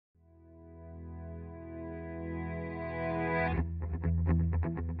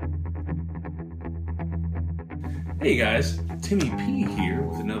Hey guys, Timmy P here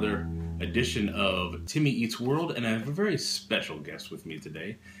with another edition of Timmy Eats World, and I have a very special guest with me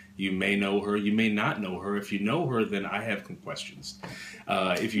today. You may know her, you may not know her. If you know her, then I have some questions.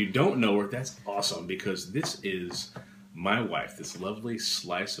 If you don't know her, that's awesome, because this is my wife, this lovely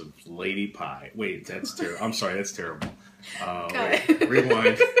slice of lady pie. Wait, that's terrible. I'm sorry, that's terrible. Wait,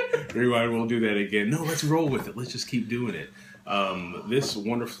 rewind, we'll do that again. No, let's roll with it. Let's just keep doing it. This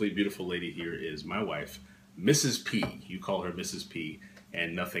wonderfully beautiful lady here is my wife, Mrs. P. You call her Mrs. P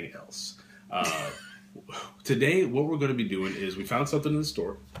and nothing else. Today, what we're going to be doing is we found something in the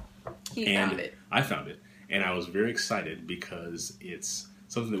store. I found it. And I was very excited because it's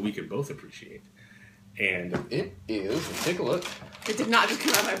something that we can both appreciate. And it is, take a look. It did not just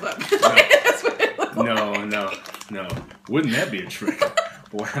come out of my butt. That's what it looked like. No. Wouldn't that be a trick?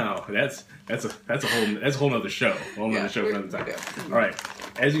 Wow, that's a whole nother show. Another show for another time. Yeah. All right,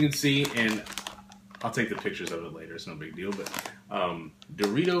 as you can see, and I'll take the pictures of it later. It's no big deal. But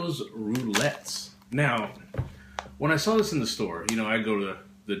Doritos Roulettes. Now, when I saw this in the store, you know, I go to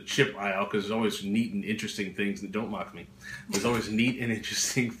the chip aisle because there's always neat and interesting things. And don't mock me. There's always neat and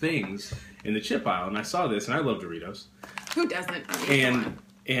interesting things in the chip aisle, and I saw this, and I love Doritos. Who doesn't? I mean,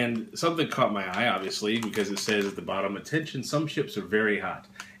 And something caught my eye, obviously, because it says at the bottom, attention, some chips are very hot.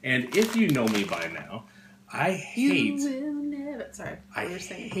 And if you know me by now, I hate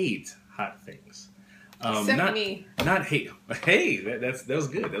hot things. Except me. Not hate. Hey, that was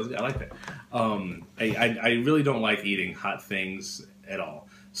good. I like that. I really don't like eating hot things at all.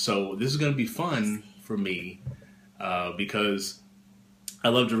 So this is going to be fun for me because I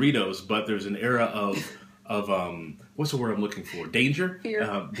love Doritos, but there's an era of what's the word I'm looking for? Danger?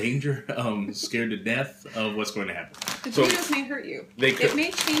 Fear. Danger. Scared to death of what's going to happen. The Doritos may hurt you. They could. It may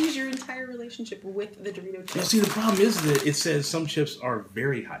change your entire relationship with the Dorito chips. Now, see, the problem is that it says some chips are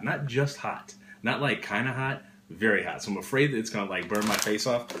very hot. Not just hot. Not like kind of hot. Very hot. So I'm afraid that it's going to like burn my face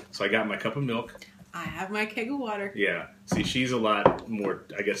off. So I got my cup of milk. I have my keg of water. Yeah. See, she's a lot more,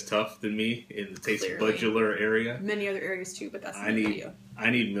 I guess, tough than me in the taste budular area. Many other areas too, but that's not the video.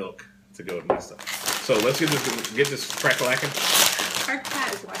 I need milk to go with my stuff. So let's get this crack-a-lacking. Our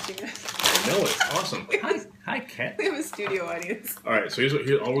cat is watching us. I know, it's awesome. Hi, cat. We have a studio audience. All right, so here's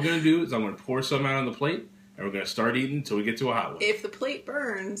all we're going to do is I'm going to pour some out on the plate, and we're going to start eating until we get to a hot one. If the plate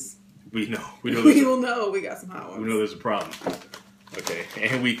burns, we will know we got some hot ones. We know there's a problem. Okay,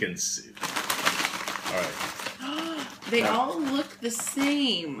 and we can see. All right. They all look the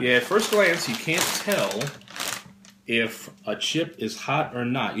same. Yeah, at first glance, you can't tell if a chip is hot or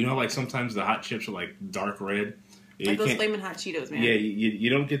not. You know, like sometimes the hot chips are like dark red. Like those Flamin' Hot Cheetos, man. Yeah, you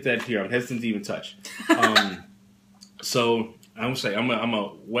don't get that here. I'm hesitant to even touch. So I'm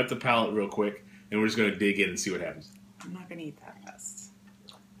gonna wet the palate real quick, and we're just gonna dig in and see what happens. I'm not gonna eat that fast.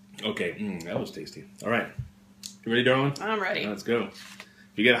 Okay, that was tasty. All right, you ready, darling? I'm ready. Let's go.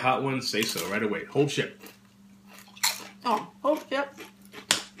 If you get a hot one, say so right away. Hold chip. Oh, hold chip.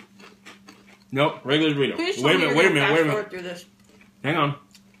 Nope, regular Dorito. Wait a minute. Through this. Hang on.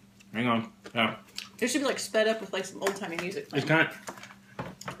 Yeah. It should be like sped up with like some old timey music. It's kind of...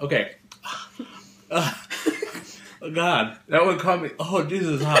 Okay. Oh God, that one caught me. Oh,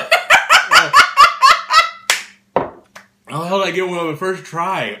 Jesus, hot. How did I get one on the first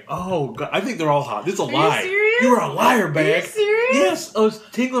try? Oh God, I think they're all hot. This is a lie. Are you serious? You were a liar, bag. Are you serious? Yes, I was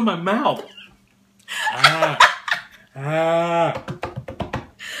tingling my mouth. Oh,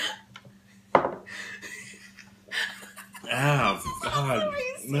 God,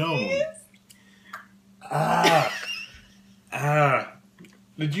 no.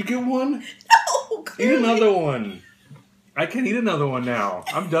 Did you get one? No, clearly. Eat another one. I can't eat another one now.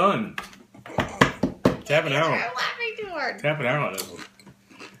 I'm done. Tap it out. You're laughing too hard. Tap it out on this one.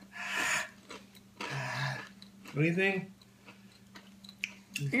 What do you think?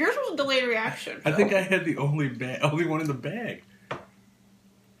 Yours was a delayed reaction. I think I had the only one in the bag.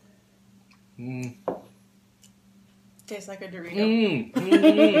 Tastes like a Dorito.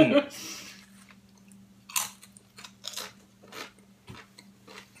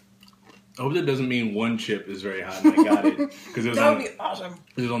 I hope that doesn't mean one chip is very hot and I got it. That would be awesome.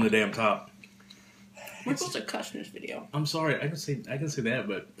 It was on the damn top. We're supposed to cuss in this video. I'm sorry, I can say that,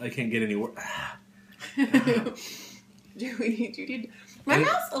 but I can't get any work. My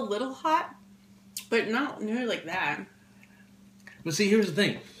mouth's a little hot, but not nearly like that. But see, here's the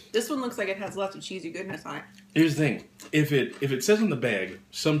thing. This one looks like it has lots of cheesy goodness on it. Here's the thing. If it says on the bag,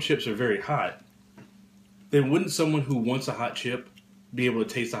 some chips are very hot, then wouldn't someone who wants a hot chip be able to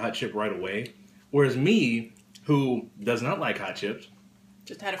taste a hot chip right away? Whereas me, who does not like hot chips,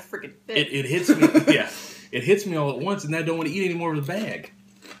 just had a freaking fit. It hits me. Yeah, it hits me all at once, and I don't want to eat any more of the bag.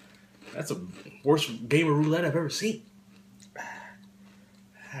 That's the worst game of roulette I've ever seen.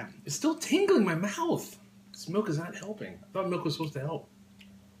 It's still tingling my mouth. This milk is not helping. I thought milk was supposed to help.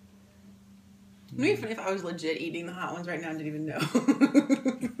 Maybe if I was legit eating the hot ones right now and didn't even know.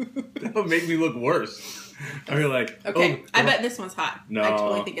 That would make me look worse. I mean, like... Okay, oh, I bet this one's hot. No. I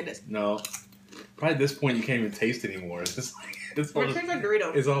totally think it is. No. Probably at this point you can't even taste it anymore. It's just like... It tastes like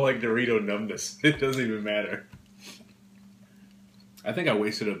Dorito. It's all like Dorito numbness. It doesn't even matter. I think I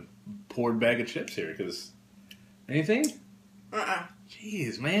wasted a poured bag of chips here, because... Anything?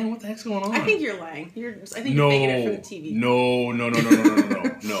 Jeez, man, what the heck's going on? I think you're lying. I think you're faking it for the TV.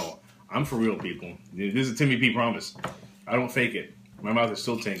 No. I'm for real, people. This is a Timmy P promise. I don't fake it. My mouth is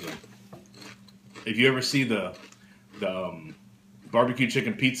still tingling. If you ever see the barbecue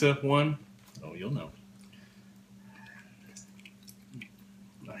chicken pizza one, oh, you'll know.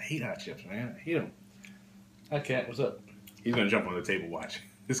 I hate hot chips, man. I hate them. Hi, cat. What's up? He's gonna jump on the table. Watch.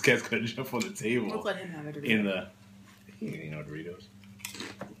 This cat's gonna jump on the table. Let's let him have a Dorito. He ain't eating no Doritos.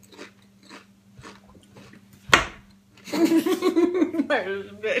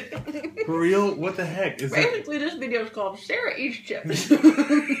 For real? What the heck? Basically, this video is called Sarah Eats Chips.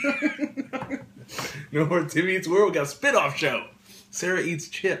 No more Timmy Eats World. Got a spin-off show. Sarah Eats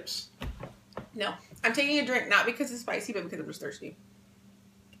Chips. No. I'm taking a drink, not because it's spicy, but because I'm just thirsty.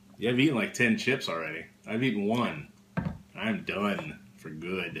 Yeah, I've eaten like 10 chips already. I've eaten one. I'm done for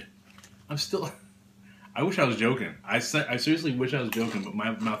good. I'm still... I wish I was joking. I seriously wish I was joking, but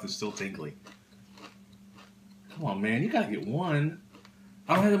my mouth is still tingly. Come on, man. You gotta get one.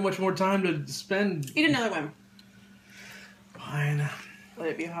 I don't have that much more time to spend. Eat another one. Fine. Let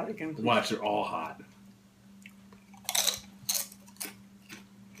it be hot again, please. Watch, they're all hot.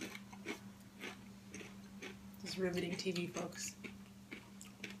 This is riveting TV, folks.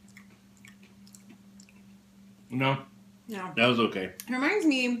 No. No. That was okay. It reminds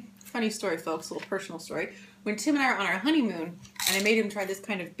me, funny story, folks, a little personal story. When Tim and I were on our honeymoon, and I made him try this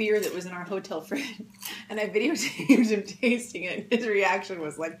kind of beer that was in our hotel fridge, and I videotaped him tasting it, and his reaction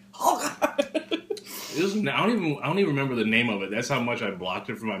was like, "Oh God!" I don't even remember the name of it. That's how much I blocked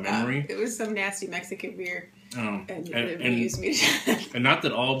it from my memory. It was some nasty Mexican beer, and it and amused me to death. And not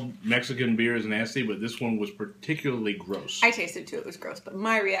that all Mexican beer is nasty, but this one was particularly gross. I tasted too; it was gross, but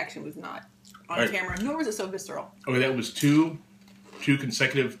my reaction was not on camera, nor was it so visceral. Okay, that was two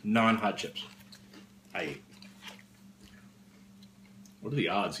consecutive non-hot chips I ate. What are the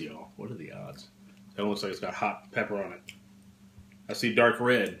odds, y'all? What are the odds? That looks like it's got hot pepper on it. I see dark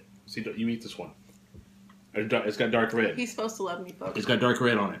red. See, you eat this one. It's got dark red. He's supposed to love me, folks. It's got dark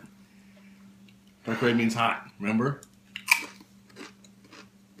red on it. Dark red means hot. Remember?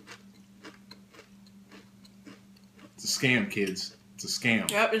 It's a scam, kids. It's a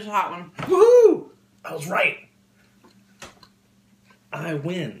scam. Yep, it's a hot one. Woohoo! I was right. I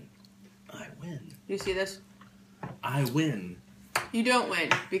win. I win. You see this? I win. You don't win,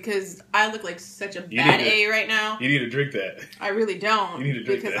 because I look like such a bad A right now. You need to drink that. I really don't. You need to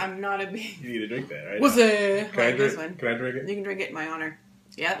drink because that. I'm not a big... You need to drink that, right? What's it? Can I this one. Can I drink it? You can drink it in my honor.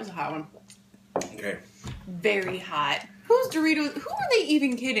 Yeah, that was a hot one. Okay. Very hot. Who's Doritos? Who are they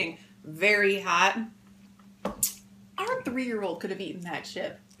even kidding? Very hot. Our 3-year-old could have eaten that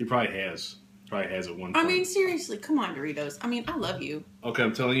chip. He probably has. Probably has at one point. I mean, seriously, come on, Doritos. I mean, I love you. Okay,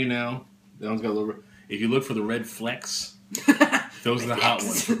 I'm telling you now. That one's got a little... If you look for the red flecks... Those are the hot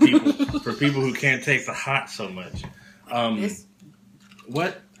ones for people who can't take the hot so much.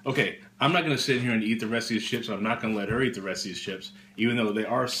 What? Okay, I'm not going to sit here and eat the rest of these chips. I'm not going to let her eat the rest of these chips, even though they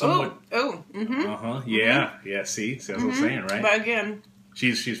are somewhat. Oh. Yeah. See, that's what I'm saying, right? But again,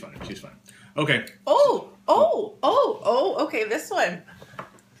 she's fine. She's fine. Okay. Okay, this one.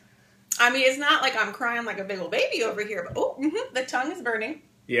 I mean, it's not like I'm crying like a big old baby over here, but the tongue is burning.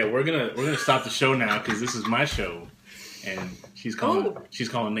 Yeah, we're gonna stop the show now because this is my show. And she's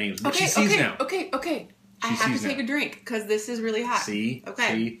calling names. But she sees now. Okay. I have to take a drink because this is really hot. See?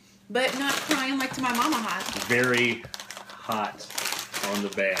 Okay. See? But not crying like to my mama hot. Very hot on the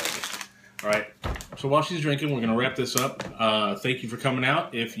bag. All right. So while she's drinking, we're going to wrap this up. Thank you for coming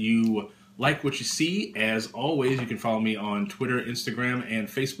out. If you like what you see, as always, you can follow me on Twitter, Instagram, and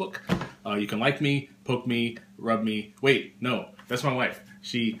Facebook. You can like me, poke me, rub me. Wait, no. That's my wife.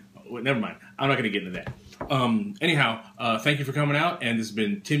 Never mind. I'm not going to get into that. Anyhow, thank you for coming out, and this has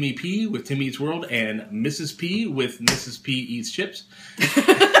been Timmy P with Timmy Eats World and Mrs. P with Mrs. P Eats Chips.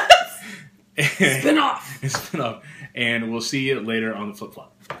 Spin off. Spin off. And we'll see you later on the flip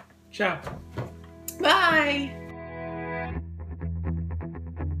flop. Ciao. Bye.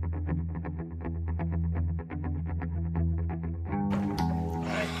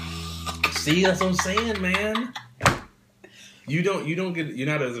 See, that's what I'm saying, man. You don't get. You're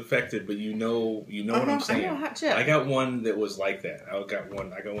not as affected, but you know what I'm saying. I know hot chip. I got one that was like that. I got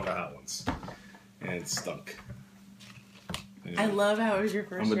one of the hot ones, and it stunk. I love how it was your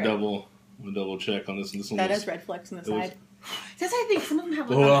first. I'm a double check on this. And this one that was, has red flecks on the side. That's I think some of them have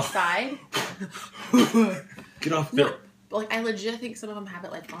like on the side. Get off there. No, like I legit think some of them have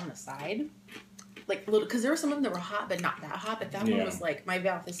it like on the side, like little because there were some of them that were hot but not that hot. But that one was like my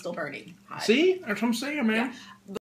mouth is still burning. Hot. See, that's what I'm saying, man. Yeah.